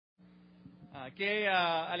Qué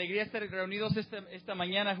alegría estar reunidos esta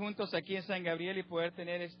mañana juntos aquí en San Gabriel y poder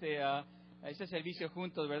tener este servicio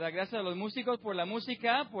juntos, ¿verdad? Gracias a los músicos por la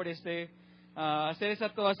música, por hacer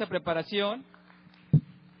toda esa preparación.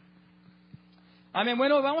 Amén.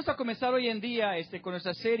 Bueno, vamos a comenzar hoy en día con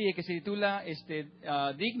nuestra serie que se titula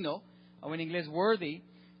Digno, o en inglés Worthy.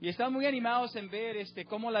 Y estamos muy animados en ver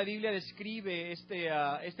cómo la Biblia describe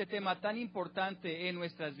este tema tan importante en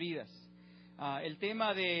nuestras vidas. El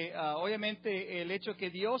tema de, obviamente, el hecho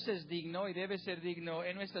que Dios es digno y debe ser digno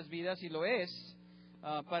en nuestras vidas, y lo es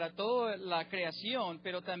para toda la creación,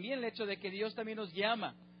 pero también el hecho de que Dios también nos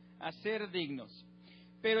llama a ser dignos.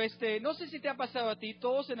 Pero no sé si te ha pasado a ti,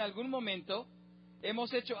 todos en algún momento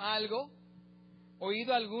hemos hecho algo, o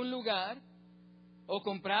ido a algún lugar, o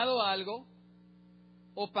comprado algo,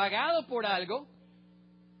 o pagado por algo,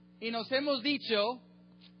 y nos hemos dicho,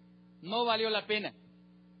 no valió la pena.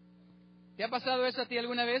 ¿Te ha pasado eso a ti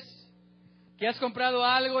alguna vez? Que has comprado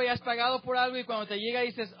algo y has pagado por algo y cuando te llega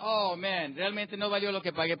dices, oh man, realmente no valió lo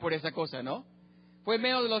que pagué por esa cosa, ¿no? Fue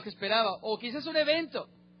menos de lo que esperaba. O quizás un evento.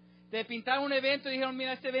 Te pintaron un evento y dijeron,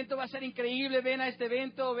 mira, este evento va a ser increíble, ven a este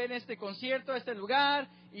evento, ven a este concierto, a este lugar,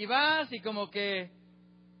 y vas y como que,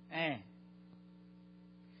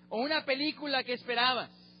 O una película que esperabas.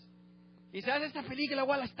 Quizás esta película,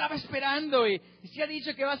 igual la estaba esperando y se ha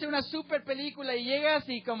dicho que va a ser una super película y llegas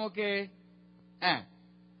y como que,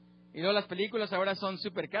 Y luego las películas ahora son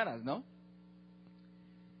súper caras, ¿no?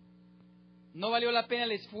 No valió la pena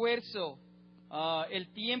el esfuerzo,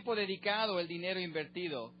 el tiempo dedicado, el dinero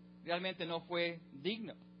invertido. Realmente no fue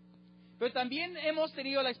digno. Pero también hemos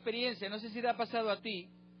tenido la experiencia, no sé si te ha pasado a ti,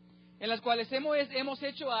 en las cuales hemos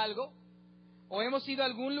hecho algo, o hemos ido a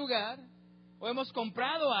algún lugar, o hemos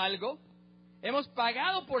comprado algo, hemos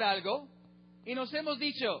pagado por algo, y nos hemos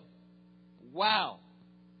dicho, wow,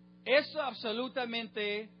 eso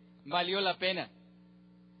absolutamente valió la pena.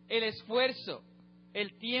 El esfuerzo,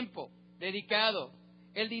 el tiempo dedicado,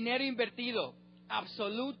 el dinero invertido,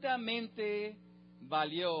 absolutamente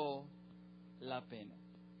valió la pena.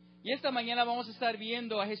 Y esta mañana vamos a estar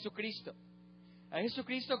viendo a Jesucristo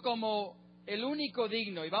como el único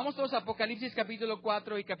digno. Y vamos todos a Apocalipsis capítulo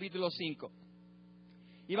 4 y capítulo 5.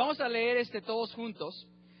 Y vamos a leer todos juntos.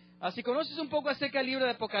 Si conoces un poco acerca del libro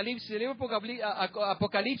de Apocalipsis, el libro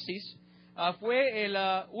Apocalipsis fue el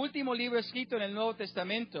último libro escrito en el Nuevo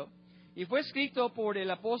Testamento y fue escrito por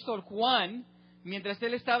el apóstol Juan mientras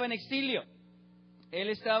él estaba en exilio. Él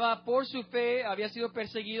estaba por su fe, había sido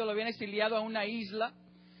perseguido, lo habían exiliado a una isla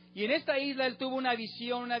y en esta isla él tuvo una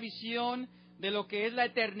visión de lo que es la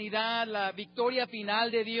eternidad, la victoria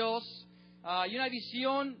final de Dios y una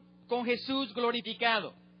visión con Jesús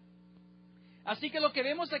glorificado. Así que lo que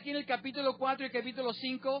vemos aquí en el capítulo 4 y el capítulo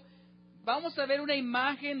 5, vamos a ver una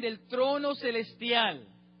imagen del trono celestial,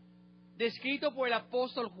 descrito por el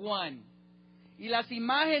apóstol Juan. Y las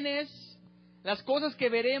imágenes, las cosas que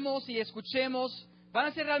veremos y escuchemos, van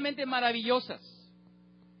a ser realmente maravillosas.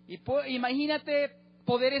 Y imagínate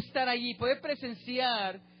poder estar allí, poder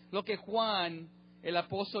presenciar lo que Juan, el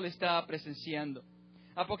apóstol, está presenciando.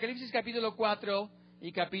 Apocalipsis capítulo 4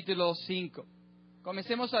 y capítulo 5.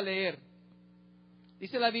 Comencemos a leer.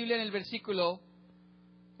 Dice la Biblia en el versículo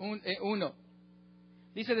 1.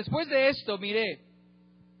 Dice, después de esto miré,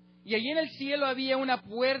 y allí en el cielo había una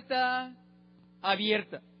puerta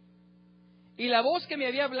abierta. Y la voz que me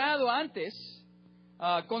había hablado antes,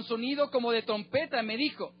 con sonido como de trompeta, me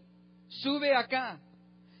dijo, sube acá,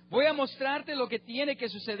 voy a mostrarte lo que tiene que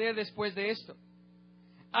suceder después de esto.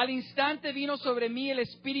 Al instante vino sobre mí el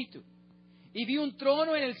Espíritu, y vi un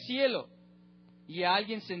trono en el cielo, y a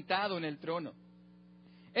alguien sentado en el trono.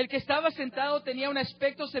 El que estaba sentado tenía un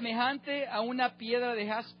aspecto semejante a una piedra de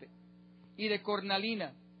jaspe y de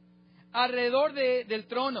cornalina. Alrededor del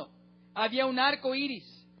trono había un arco iris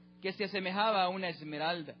que se asemejaba a una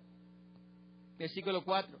esmeralda. Versículo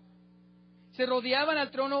 4. Se rodeaban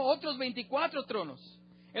al trono otros 24 tronos,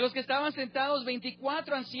 en los que estaban sentados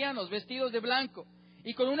 24 ancianos vestidos de blanco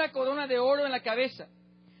y con una corona de oro en la cabeza.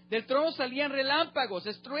 Del trono salían relámpagos,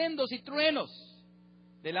 estruendos y truenos.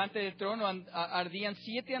 Delante del trono ardían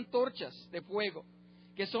 7 antorchas de fuego,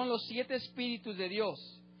 que son los 7 espíritus de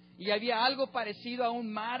Dios. Y había algo parecido a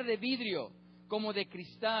un mar de vidrio, como de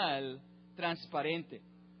cristal transparente.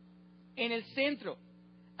 En el centro,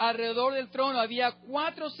 alrededor del trono, había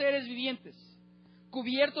 4 seres vivientes,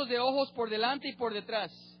 cubiertos de ojos por delante y por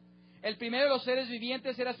detrás. El primero de los seres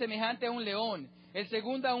vivientes era semejante a un león, el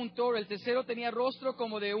segundo a un toro, el tercero tenía rostro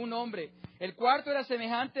como de un hombre, el cuarto era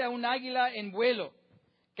semejante a un águila en vuelo.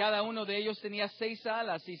 Cada uno de ellos tenía 6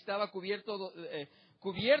 alas y estaba cubierto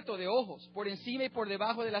de ojos, por encima y por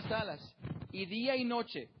debajo de las alas. Y día y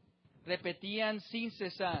noche repetían sin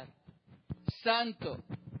cesar: Santo,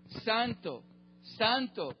 Santo,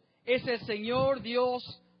 Santo es el Señor Dios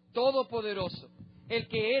Todopoderoso, el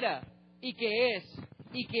que era y que es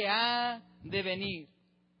y que ha de venir.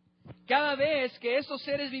 Cada vez que esos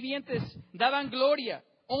seres vivientes daban gloria,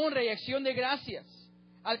 honra y acción de gracias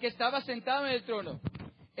al que estaba sentado en el trono,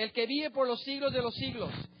 el que vive por los siglos de los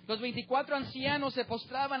siglos, los 24 ancianos se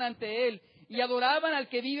postraban ante Él y adoraban al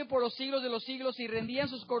que vive por los siglos de los siglos y rendían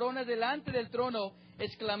sus coronas delante del trono,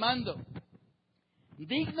 exclamando: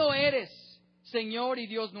 Digno eres, Señor y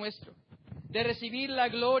Dios nuestro, de recibir la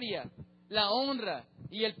gloria, la honra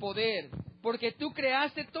y el poder, porque tú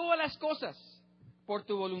creaste todas las cosas, por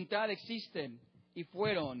tu voluntad existen y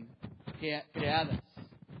fueron creadas.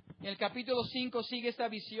 En el capítulo 5 sigue esta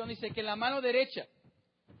visión, dice que en la mano derecha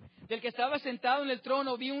del que estaba sentado en el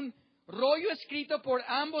trono vi un rollo escrito por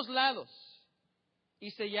ambos lados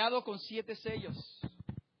y sellado con 7 sellos.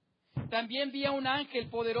 También vi a un ángel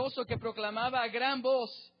poderoso que proclamaba a gran voz: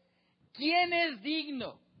 ¿Quién es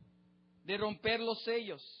digno de romper los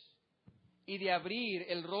sellos y de abrir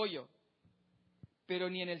el rollo? Pero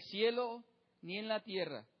ni en el cielo, ni en la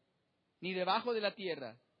tierra, ni debajo de la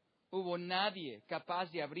tierra, hubo nadie capaz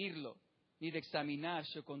de abrirlo, ni de examinar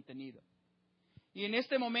su contenido. Y en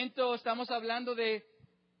este momento estamos hablando de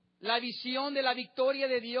la visión de la victoria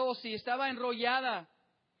de Dios, y estaba enrollada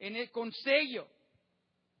con sello.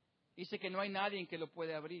 Dice que no hay nadie en que lo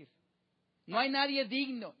puede abrir. No hay nadie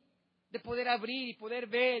digno de poder abrir y poder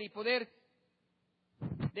ver y poder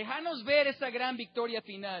dejarnos ver esa gran victoria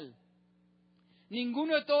final.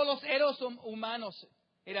 Ninguno de todos los héroes humanos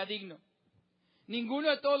era digno. Ninguno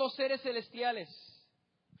de todos los seres celestiales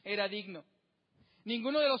era digno.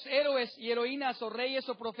 Ninguno de los héroes y heroínas o reyes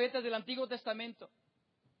o profetas del Antiguo Testamento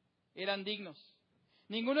eran dignos.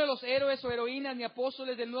 Ninguno de los héroes o heroínas ni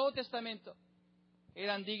apóstoles del Nuevo Testamento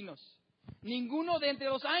eran dignos. Ninguno de entre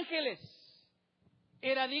los ángeles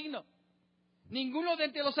era digno. Ninguno de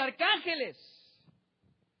entre los arcángeles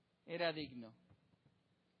era digno.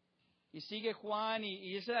 Y sigue Juan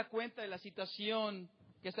y él se da cuenta de la situación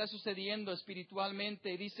que está sucediendo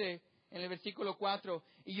espiritualmente. Y dice en el versículo 4: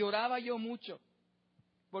 y lloraba yo mucho,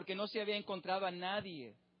 porque no se había encontrado a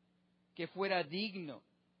nadie que fuera digno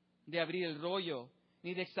de abrir el rollo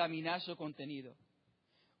ni de examinar su contenido.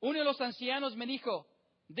 Uno de los ancianos me dijo: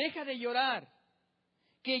 deja de llorar,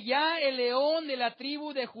 que ya el león de la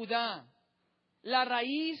tribu de Judá, la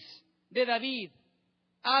raíz de David,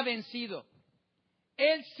 ha vencido.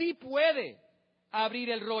 Él sí puede abrir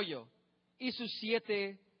el rollo y sus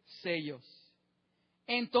 7 sellos.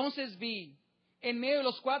 Entonces vi, en medio de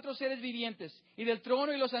los 4 seres vivientes y del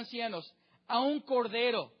trono y los ancianos, a un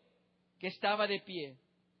cordero que estaba de pie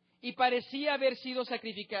y parecía haber sido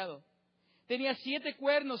sacrificado. Tenía 7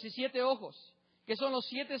 cuernos y 7 ojos, que son los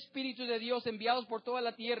 7 espíritus de Dios enviados por toda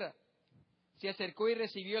la tierra. Se acercó y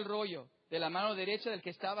recibió el rollo de la mano derecha del que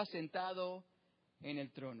estaba sentado en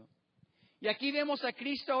el trono. Y aquí vemos a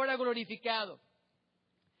Cristo ahora glorificado.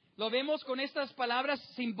 Lo vemos con estas palabras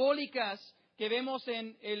simbólicas que vemos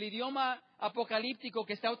en el idioma apocalíptico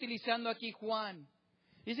que está utilizando aquí Juan.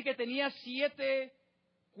 Dice que tenía 7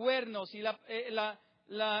 cuernos, y la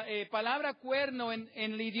palabra cuerno en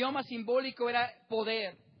el idioma simbólico era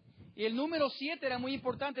poder. Y el número 7 era muy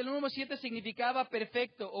importante. El número 7 significaba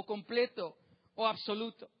perfecto o completo o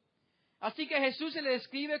absoluto. Así que a Jesús se le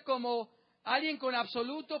describe como alguien con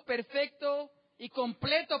absoluto, perfecto y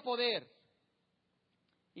completo poder.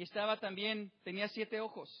 Y tenía 7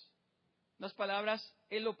 ojos. En otras palabras,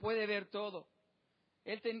 Él lo puede ver todo.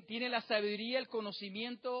 Él tiene la sabiduría, el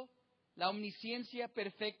conocimiento, la omnisciencia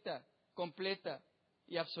perfecta, completa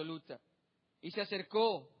y absoluta. Y se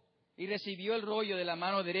acercó y recibió el rollo de la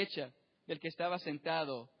mano derecha del que estaba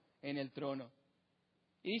sentado en el trono.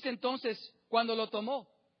 Y dice entonces, cuando lo tomó,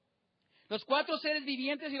 los 4 seres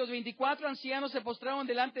vivientes y los 24 ancianos se postraron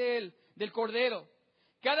delante de él, del Cordero.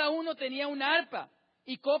 Cada uno tenía un arpa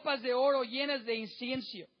y copas de oro llenas de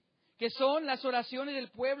incienso, que son las oraciones del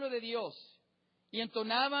pueblo de Dios, y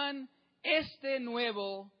entonaban este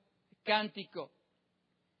nuevo cántico: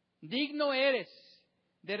 digno eres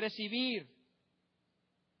de recibir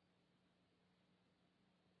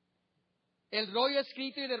el rollo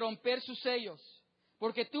escrito y de romper sus sellos,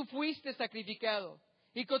 porque tú fuiste sacrificado,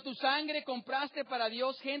 y con tu sangre compraste para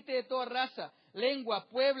Dios gente de toda raza, lengua,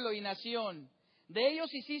 pueblo y nación. De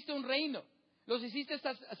ellos hiciste un reino, los hiciste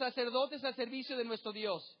sacerdotes al servicio de nuestro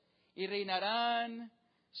Dios, y reinarán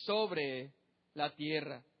sobre la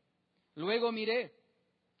tierra. Luego miré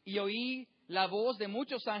y oí la voz de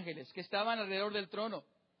muchos ángeles que estaban alrededor del trono,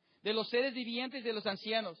 de los seres vivientes y de los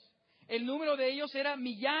ancianos. El número de ellos era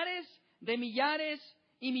millares de millares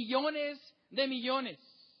y millones de millones.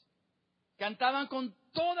 Cantaban con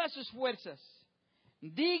todas sus fuerzas: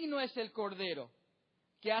 digno es el Cordero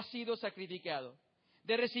que ha sido sacrificado,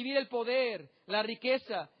 de recibir el poder, la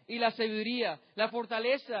riqueza y la sabiduría, la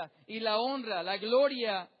fortaleza y la honra, la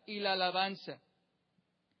gloria y la alabanza.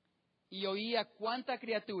 Y oía cuánta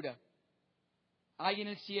criatura hay en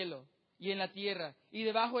el cielo y en la tierra y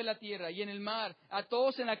debajo de la tierra y en el mar, a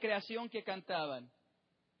todos en la creación que cantaban: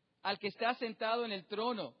 al que está sentado en el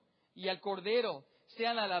trono y al Cordero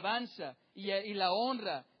sean la alabanza y la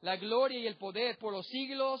honra, la gloria y el poder por los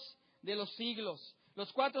siglos de los siglos.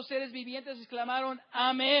 Los 4 seres vivientes exclamaron: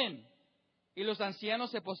 amén. Y los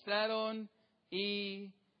ancianos se postraron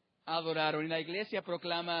y adoraron. Y la iglesia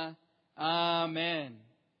proclama: amén.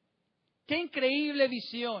 ¡Qué increíble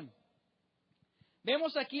visión!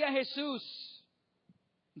 Vemos aquí a Jesús.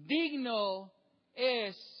 Digno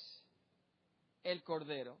es el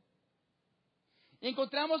Cordero. Y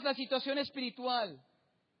encontramos la situación espiritual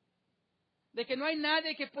de que no hay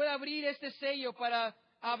nadie que pueda abrir este sello para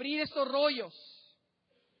abrir estos rollos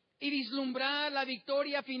y vislumbrar la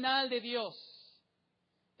victoria final de Dios,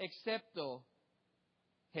 excepto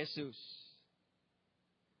Jesús.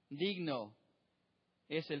 Digno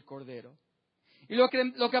es el Cordero. Y lo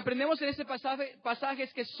que aprendemos en este pasaje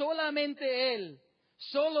es que solamente Él,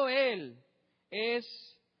 solo Él, es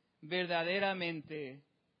verdaderamente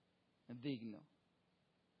digno.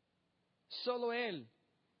 Solo Él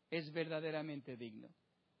es verdaderamente digno.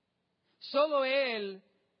 Solo Él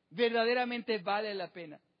verdaderamente vale la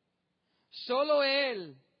pena. Solo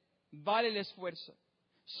Él vale el esfuerzo.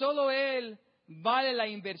 Solo Él vale la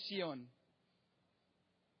inversión.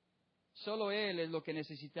 Solo Él es lo que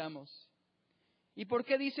necesitamos. ¿Y por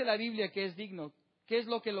qué dice la Biblia que es digno? ¿Qué es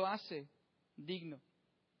lo que lo hace digno?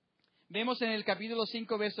 Vemos en el capítulo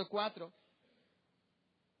 5, verso 4.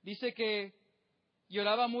 Dice que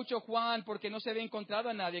lloraba mucho Juan porque no se había encontrado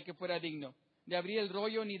a nadie que fuera digno de abrir el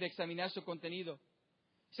rollo ni de examinar su contenido.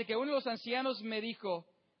 Dice que uno de los ancianos me dijo: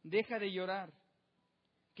 deja de llorar,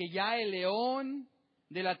 que ya el león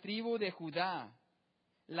de la tribu de Judá,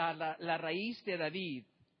 la raíz de David,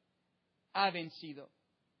 ha vencido.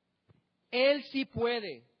 Él sí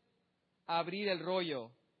puede abrir el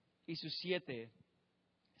rollo y sus 7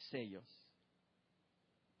 sellos.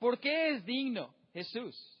 ¿Por qué es digno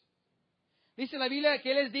Jesús? Dice la Biblia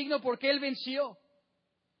que Él es digno porque Él venció.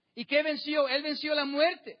 ¿Y qué venció? Él venció la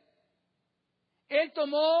muerte. Él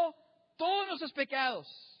tomó todos nuestros pecados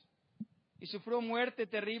y sufrió muerte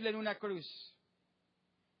terrible en una cruz.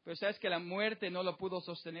 Pero sabes que la muerte no lo pudo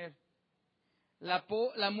sostener. La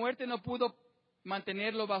muerte no pudo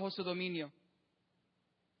mantenerlo bajo su dominio,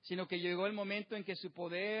 sino que llegó el momento en que su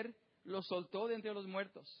poder lo soltó de entre los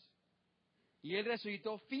muertos. Y Él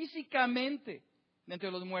resucitó físicamente de entre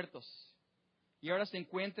los muertos. Y ahora se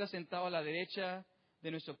encuentra sentado a la derecha de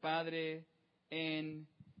nuestro Padre en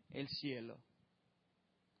el cielo.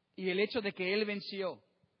 Y el hecho de que Él venció,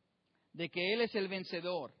 de que Él es el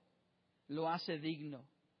vencedor, lo hace digno.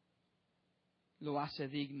 Lo hace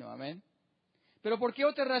digno, amén. Pero ¿por qué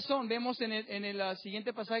otra razón? Vemos en el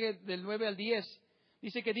siguiente pasaje del 9 al 10.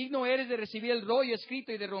 Dice que digno eres de recibir el rollo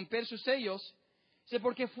escrito y de romper sus sellos. Dice,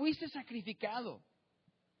 porque fuiste sacrificado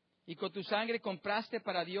y con tu sangre compraste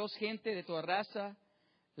para Dios gente de toda raza,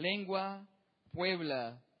 lengua,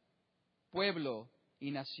 pueblo y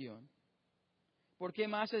nación. ¿Por qué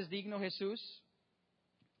más es digno Jesús?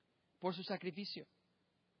 Por su sacrificio.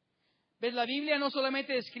 ¿Ves? La Biblia no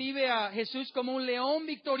solamente describe a Jesús como un león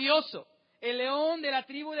victorioso, el león de la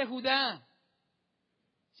tribu de Judá,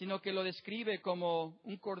 sino que lo describe como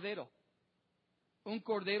un cordero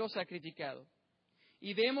sacrificado.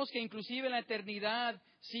 Y vemos que inclusive en la eternidad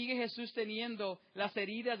sigue Jesús teniendo las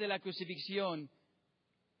heridas de la crucifixión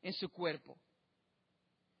en su cuerpo.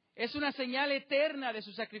 Es una señal eterna de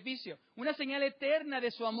su sacrificio, una señal eterna de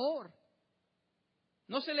su amor.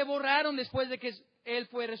 No se le borraron después de que Él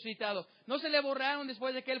fue resucitado, no se le borraron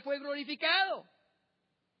después de que Él fue glorificado.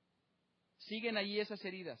 Siguen allí esas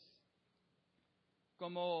heridas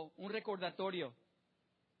como un recordatorio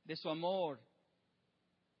de su amor,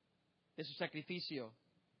 de su sacrificio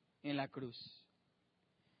en la cruz.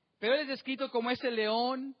 Pero Él es descrito como ese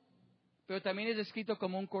león, pero también es descrito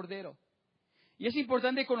como un cordero. Y es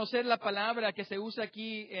importante conocer la palabra que se usa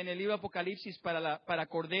aquí en el libro de Apocalipsis para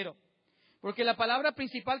cordero. Porque la palabra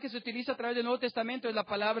principal que se utiliza a través del Nuevo Testamento es la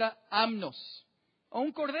palabra amnos, o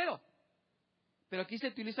un cordero. Pero aquí se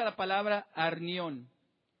utiliza la palabra arnión,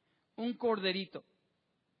 un corderito.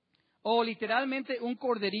 O literalmente un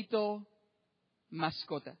corderito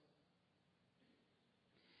mascota.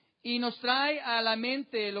 Y nos trae a la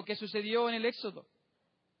mente lo que sucedió en el Éxodo.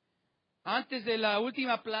 antes de la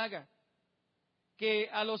última plaga, que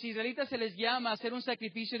a los israelitas se les llama a hacer un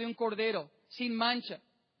sacrificio de un cordero, sin mancha,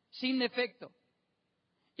 sin defecto,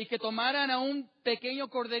 y que tomaran a un pequeño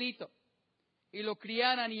corderito y lo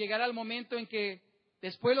criaran y llegara el momento en que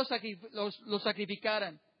después lo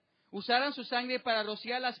sacrificaran. Usaran su sangre para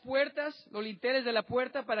rociar las puertas, los linteles de la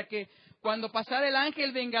puerta, para que cuando pasara el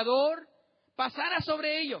ángel vengador, pasara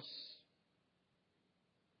sobre ellos.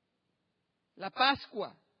 La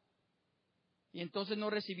Pascua. Y entonces no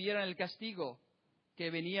recibieran el castigo que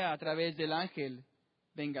venía a través del ángel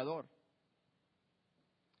vengador.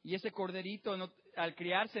 Y ese corderito, al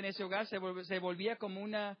criarse en ese hogar, se volvía como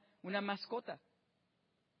una mascota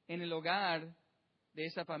en el hogar de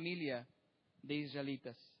esa familia de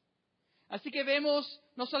israelitas. Así que vemos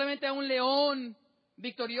no solamente a un león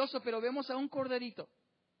victorioso, pero vemos a un corderito.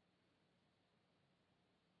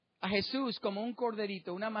 A Jesús como un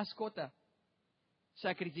corderito, una mascota,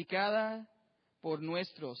 sacrificada por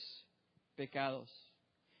nuestros pecados.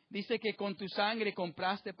 Dice que con tu sangre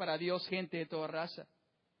compraste para Dios gente de toda raza.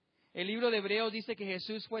 El libro de Hebreos dice que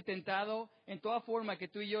Jesús fue tentado en toda forma que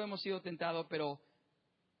tú y yo hemos sido tentados, pero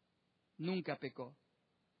nunca pecó.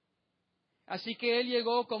 Así que Él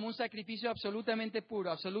llegó como un sacrificio absolutamente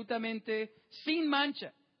puro, absolutamente sin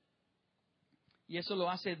mancha. Y eso lo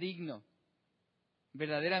hace digno,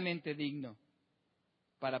 verdaderamente digno,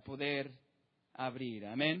 para poder abrir.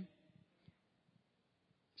 Amén.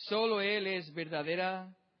 Solo Él es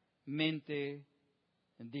verdaderamente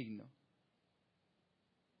digno.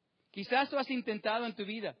 Quizás tú has intentado en tu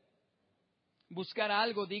vida buscar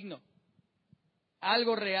algo digno,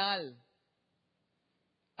 algo real,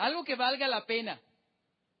 algo que valga la pena,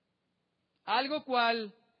 algo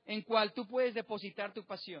en cual tú puedes depositar tu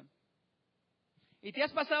pasión. Y te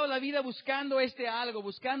has pasado la vida buscando algo,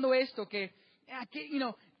 buscando esto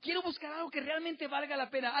quiero buscar algo que realmente valga la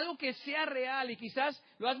pena, algo que sea real. Y quizás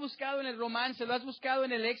lo has buscado en el romance, lo has buscado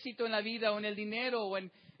en el éxito en la vida, o en el dinero, o en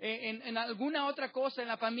alguna otra cosa, en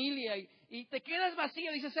la familia. Y te quedas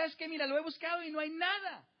vacío. Dices, ¿sabes qué? Mira, lo he buscado y no hay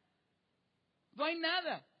nada. No hay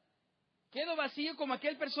nada. Quedo vacío como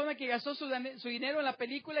aquella persona que gastó su dinero en la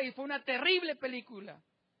película y fue una terrible película.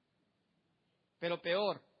 Pero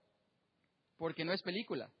peor, porque no es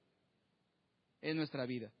película, es nuestra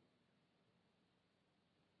vida.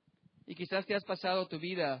 Y quizás te has pasado tu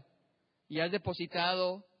vida y has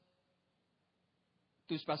depositado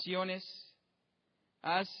tus pasiones,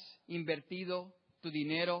 has invertido tu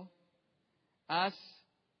dinero,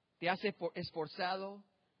 te has esforzado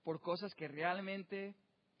por cosas que realmente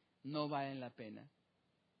no valen la pena.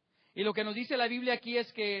 Y lo que nos dice la Biblia aquí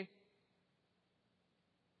es que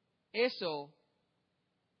eso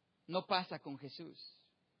no pasa con Jesús.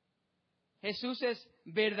 Jesús es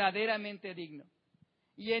verdaderamente digno.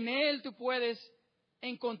 Y en Él tú puedes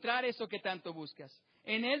encontrar eso que tanto buscas.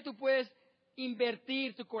 En Él tú puedes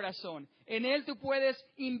invertir tu corazón. En Él tú puedes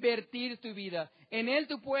invertir tu vida. En Él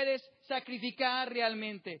tú puedes sacrificar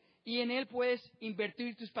realmente. Y en Él puedes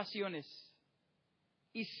invertir tus pasiones.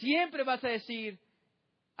 Y siempre vas a decir,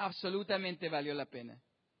 absolutamente valió la pena.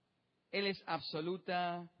 Él es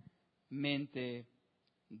absolutamente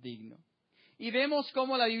digno. Y vemos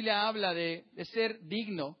cómo la Biblia habla de ser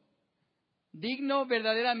digno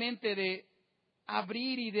verdaderamente de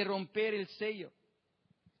abrir y de romper el sello.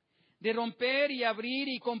 De romper y abrir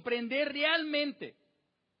y comprender realmente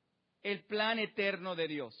el plan eterno de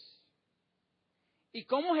Dios. Y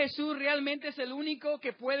cómo Jesús realmente es el único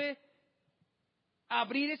que puede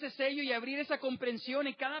abrir ese sello y abrir esa comprensión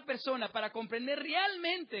en cada persona para comprender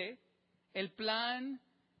realmente el plan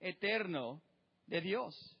eterno de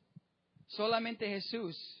Dios. Solamente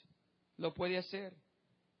Jesús lo puede hacer.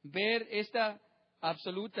 Ver esta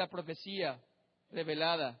absoluta profecía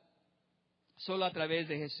revelada solo a través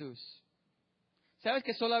de Jesús. ¿Sabes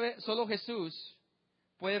que solo Jesús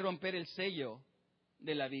puede romper el sello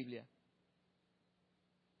de la Biblia?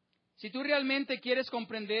 Si tú realmente quieres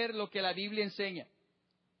comprender lo que la Biblia enseña,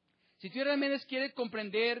 si tú realmente quieres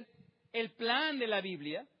comprender el plan de la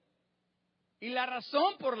Biblia y la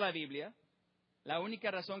razón por la Biblia, la única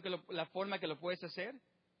razón, la forma que lo puedes hacer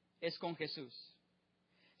es con Jesús.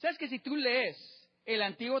 ¿Sabes que si tú lees el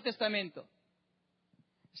Antiguo Testamento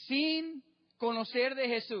sin conocer de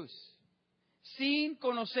Jesús, sin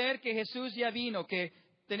conocer que Jesús ya vino, que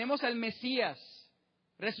tenemos al Mesías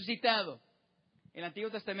resucitado, el Antiguo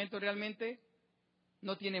Testamento realmente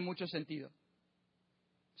no tiene mucho sentido?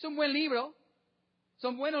 Es un buen libro,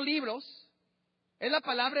 son buenos libros, es la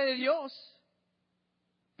palabra de Dios,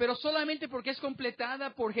 pero solamente porque es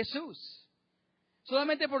completada por Jesús.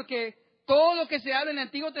 Solamente porque todo lo que se habla en el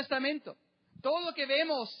Antiguo Testamento, todo lo que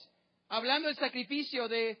vemos hablando del sacrificio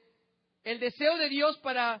de El deseo de Dios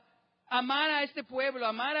para amar a este pueblo,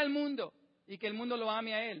 amar al mundo y que el mundo lo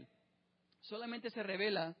ame a Él, solamente se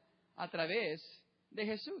revela a través de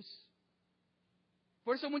Jesús.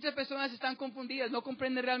 Por eso muchas personas están confundidas, no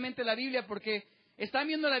comprenden realmente la Biblia porque están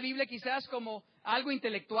viendo la Biblia quizás como algo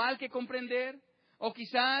intelectual que comprender o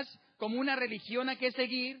quizás como una religión a que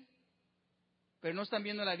seguir, pero no están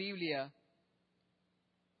viendo la Biblia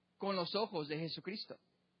con los ojos de Jesucristo.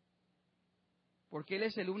 Porque Él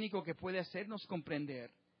es el único que puede hacernos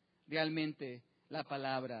comprender realmente la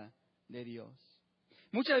palabra de Dios.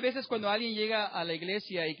 Muchas veces cuando alguien llega a la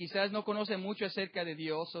iglesia y quizás no conoce mucho acerca de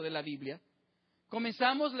Dios o de la Biblia,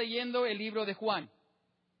 comenzamos leyendo el libro de Juan,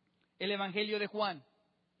 el Evangelio de Juan.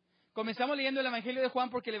 Comenzamos leyendo el Evangelio de Juan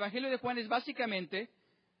porque el Evangelio de Juan es básicamente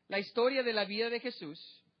la historia de la vida de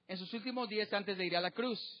Jesús en sus últimos días antes de ir a la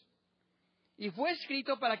cruz. Y fue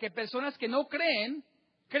escrito para que personas que no creen,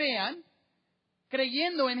 crean,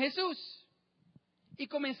 creyendo en Jesús. Y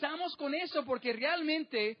comenzamos con eso porque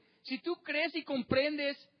realmente, si tú crees y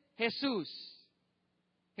comprendes Jesús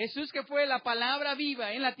que fue la palabra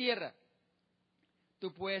viva en la tierra,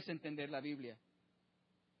 tú puedes entender la Biblia.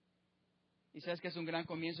 Y sabes que es un gran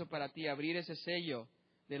comienzo para ti abrir ese sello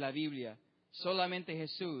de la Biblia. Solamente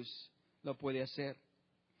Jesús lo puede hacer.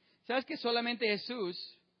 ¿Sabes que solamente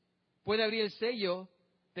Jesús puede abrir el sello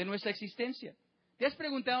de nuestra existencia? ¿Te has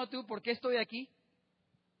preguntado tú por qué estoy aquí?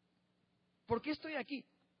 ¿Por qué estoy aquí?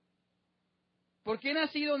 ¿Por qué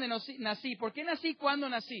nací donde nací? ¿Por qué nací cuando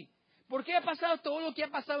nací? ¿Por qué ha pasado todo lo que ha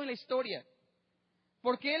pasado en la historia?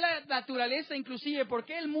 ¿Por qué la naturaleza inclusive? ¿Por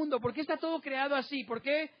qué el mundo? ¿Por qué está todo creado así? ¿Por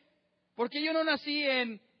qué yo no nací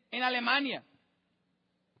en Alemania?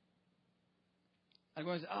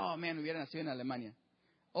 Algunos dicen, oh, man, hubiera nacido en Alemania.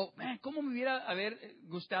 Oh, man, ¿cómo me hubiera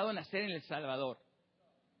gustado nacer en El Salvador?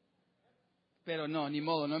 Pero no, ni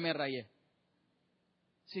modo, no me rayé.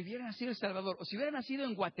 Si hubiera nacido en El Salvador, o si hubiera nacido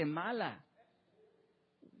en Guatemala,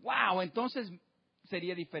 wow, entonces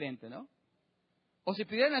sería diferente, ¿no? O si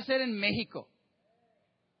pudiera nacer en México,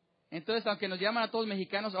 entonces aunque nos llaman a todos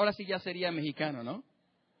mexicanos, ahora sí ya sería mexicano, ¿no?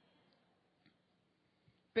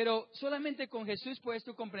 Pero solamente con Jesús puedes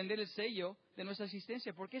tú comprender el sello de nuestra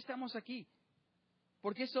existencia. ¿Por qué estamos aquí?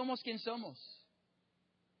 ¿Por qué somos quien somos?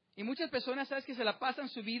 Y muchas personas, sabes, que se la pasan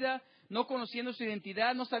su vida no conociendo su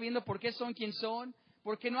identidad, no sabiendo por qué son quien son,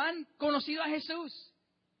 porque no han conocido a Jesús.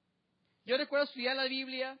 Yo recuerdo estudiar la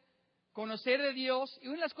Biblia, conocer de Dios, y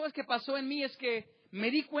una de las cosas que pasó en mí es que me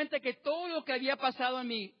di cuenta que todo lo que había pasado en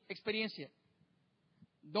mi experiencia,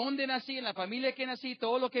 dónde nací, en la familia que nací,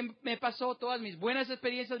 todo lo que me pasó, todas mis buenas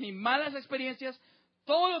experiencias, mis malas experiencias,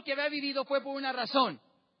 todo lo que había vivido fue por una razón.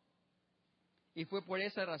 Y fue por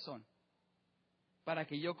esa razón, para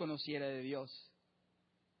que yo conociera de Dios.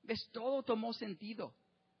 ¿Ves? Todo tomó sentido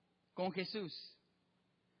con Jesús.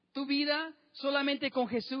 Tu vida solamente con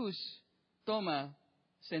Jesús toma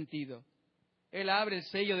sentido. Él abre el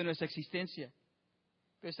sello de nuestra existencia.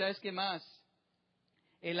 Pero ¿sabes qué más?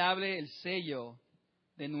 Él abre el sello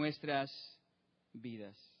de nuestras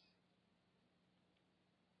vidas.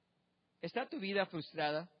 ¿Está tu vida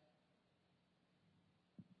frustrada?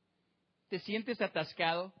 ¿Te sientes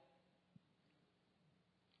atascado?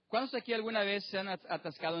 ¿Cuántos aquí alguna vez se han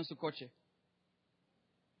atascado en su coche?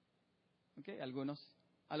 Okay, algunos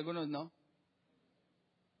no.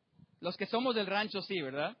 Los que somos del rancho sí,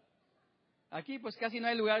 ¿verdad? Aquí pues casi no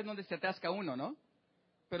hay lugares donde se atasca uno, ¿no?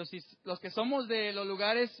 Pero si los que somos de los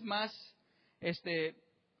lugares más,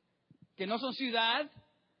 que no son ciudad,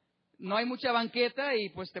 no hay mucha banqueta y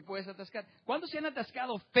pues te puedes atascar. ¿Cuántos se han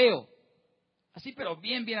atascado feo? Así, pero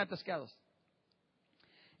bien, bien atascados.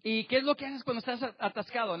 ¿Y qué es lo que haces cuando estás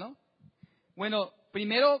atascado, no? Bueno,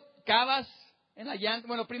 primero cavas en la llanta.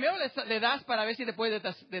 Bueno, primero le das para ver si te puedes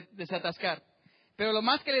desatascar. Pero lo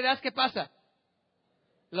más que le das, ¿qué pasa?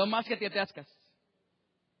 Lo más que te atascas.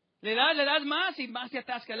 Le das más y más te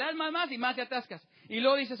atascas. Le das más y más te atascas. Y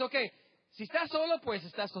luego dices, ok, si estás solo, pues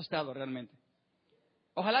estás tostado realmente.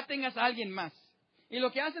 Ojalá tengas a alguien más. Y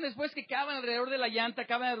lo que hacen después es que cavan alrededor de la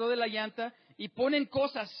llanta y ponen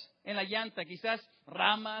cosas en la llanta, quizás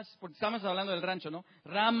ramas, porque estamos hablando del rancho, ¿no?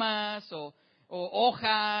 Ramas o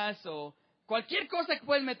hojas o cualquier cosa que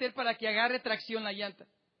puedes meter para que agarre tracción la llanta.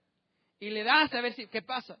 Y le das a ver qué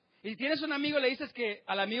pasa. Y si tienes un amigo, le dices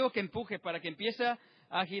al amigo que empuje para que empiece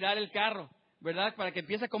a girar el carro, ¿verdad? Para que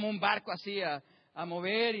empiece como un barco así a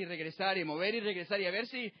mover y regresar y mover y regresar y a ver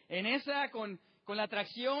si en esa con la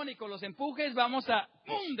tracción y con los empujes vamos a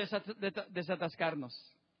desatascarnos.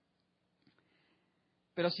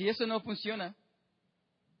 Pero si eso no funciona,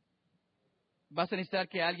 vas a necesitar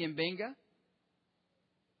que alguien venga,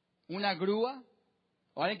 una grúa,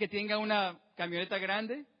 o alguien que tenga una camioneta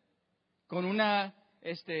grande, con una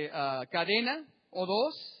cadena o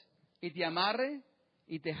dos y te amarre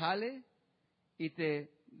y te jale y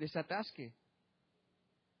te desatasque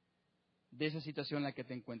de esa situación en la que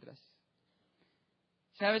te encuentras.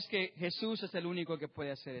 Sabes que Jesús es el único que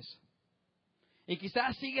puede hacer eso. Y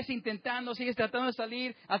quizás sigues intentando, sigues tratando de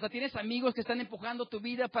salir, hasta tienes amigos que están empujando tu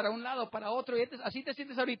vida para un lado, para otro, y así te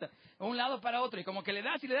sientes ahorita, de un lado para otro, y como que le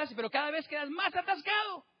das, pero cada vez quedas más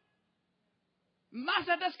atascado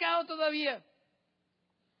todavía.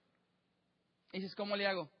 Y dices, ¿cómo le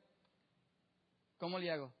hago? ¿Cómo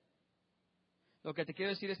le hago? Lo que te quiero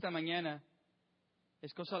decir esta mañana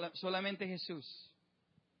es que solamente Jesús,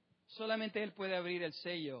 solamente Él puede abrir el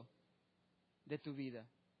sello de tu vida.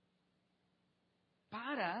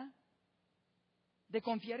 Para de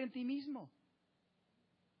confiar en ti mismo.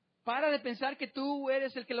 Para de pensar que tú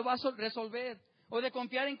eres el que lo va a resolver. O de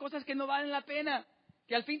confiar en cosas que no valen la pena,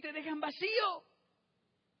 que al fin te dejan vacío.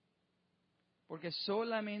 Porque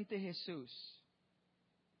solamente Jesús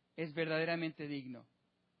es verdaderamente digno.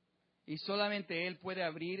 Y solamente Él puede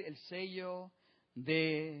abrir el sello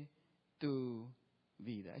de tu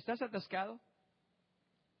vida. ¿Estás atascado?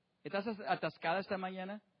 ¿Estás atascada esta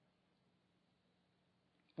mañana?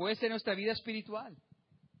 Puede ser nuestra vida espiritual,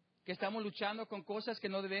 que estamos luchando con cosas que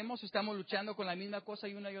no debemos, o estamos luchando con la misma cosa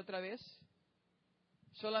y una y otra vez.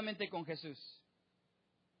 Solamente con Jesús.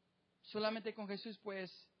 Solamente con Jesús puedes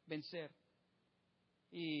vencer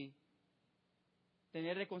y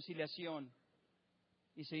tener reconciliación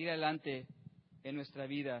y seguir adelante en nuestra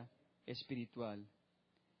vida espiritual.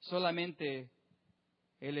 Solamente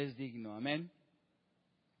Él es digno. Amén.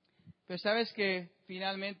 Pero sabes que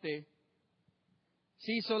finalmente,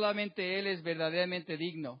 sí, solamente Él es verdaderamente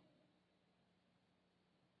digno,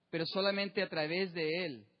 pero solamente a través de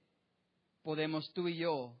Él podemos tú y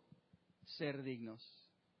yo ser dignos.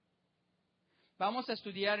 Vamos a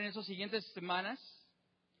estudiar en esas siguientes semanas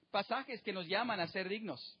pasajes que nos llaman a ser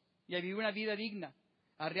dignos y a vivir una vida digna,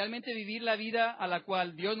 a realmente vivir la vida a la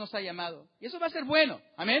cual Dios nos ha llamado. Y eso va a ser bueno,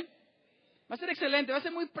 amén. Va a ser excelente, va a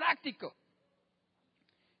ser muy práctico.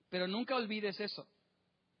 Pero nunca olvides eso,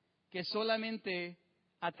 que solamente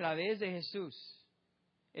a través de Jesús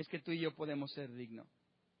es que tú y yo podemos ser dignos.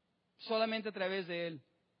 Solamente a través de Él.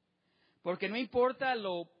 Porque no importa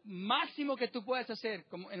lo máximo que tú puedas hacer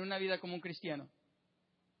en una vida como un cristiano,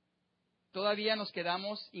 todavía nos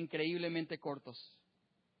quedamos increíblemente cortos.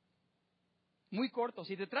 Muy cortos.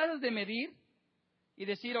 Si te tratas de medir y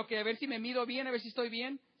decir, ok, a ver si me mido bien, a ver si estoy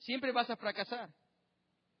bien, siempre vas a fracasar.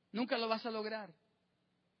 Nunca lo vas a lograr.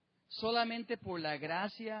 Solamente por la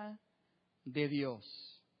gracia de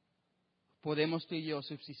Dios podemos tú y yo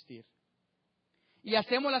subsistir. Y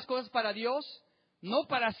hacemos las cosas para Dios, no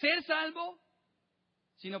para ser salvo,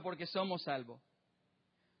 sino porque somos salvos.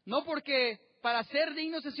 No porque para ser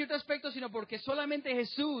dignos en cierto aspecto, sino porque solamente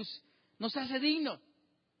Jesús nos hace dignos.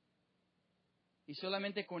 Y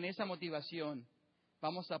solamente con esa motivación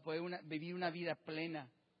vamos a poder vivir una vida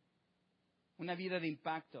plena, una vida de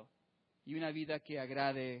impacto y una vida que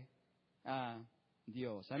agrade a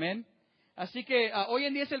Dios. Amén. Así que hoy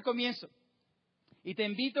en día es el comienzo. Y te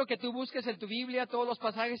invito a que tú busques en tu Biblia todos los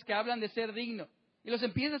pasajes que hablan de ser digno. Y los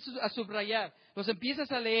empiezas a subrayar, los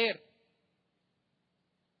empiezas a leer.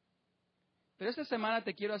 Pero esta semana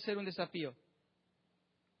te quiero hacer un desafío.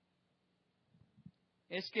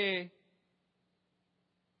 Es que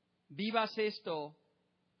vivas esto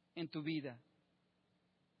en tu vida.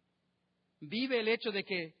 Vive el hecho de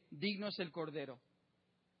que digno es el Cordero.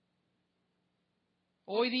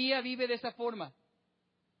 Hoy día vive de esa forma.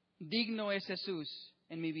 Digno es Jesús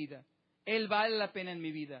en mi vida. Él vale la pena en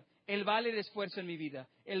mi vida. Él vale el esfuerzo en mi vida.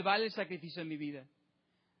 Él vale el sacrificio en mi vida.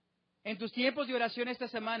 En tus tiempos de oración esta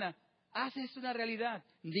semana, haz esto una realidad.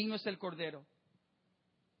 Digno es el Cordero.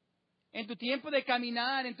 En tu tiempo de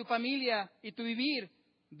caminar, en tu familia y tu vivir,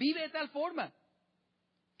 vive de tal forma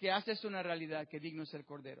que haces una realidad, que digno es el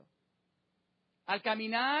Cordero. Al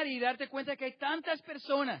caminar y darte cuenta que hay tantas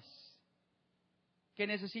personas que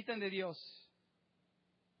necesitan de Dios,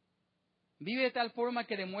 vive de tal forma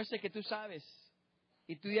que demuestre que tú sabes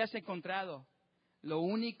y tú ya has encontrado lo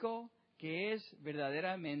único que es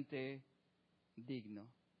verdaderamente digno.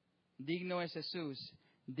 Digno es Jesús,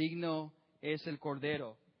 digno es el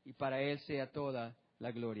Cordero, y para Él sea toda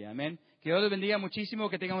la gloria. Amén. Que Dios les bendiga muchísimo,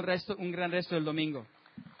 que tengan un gran resto del domingo.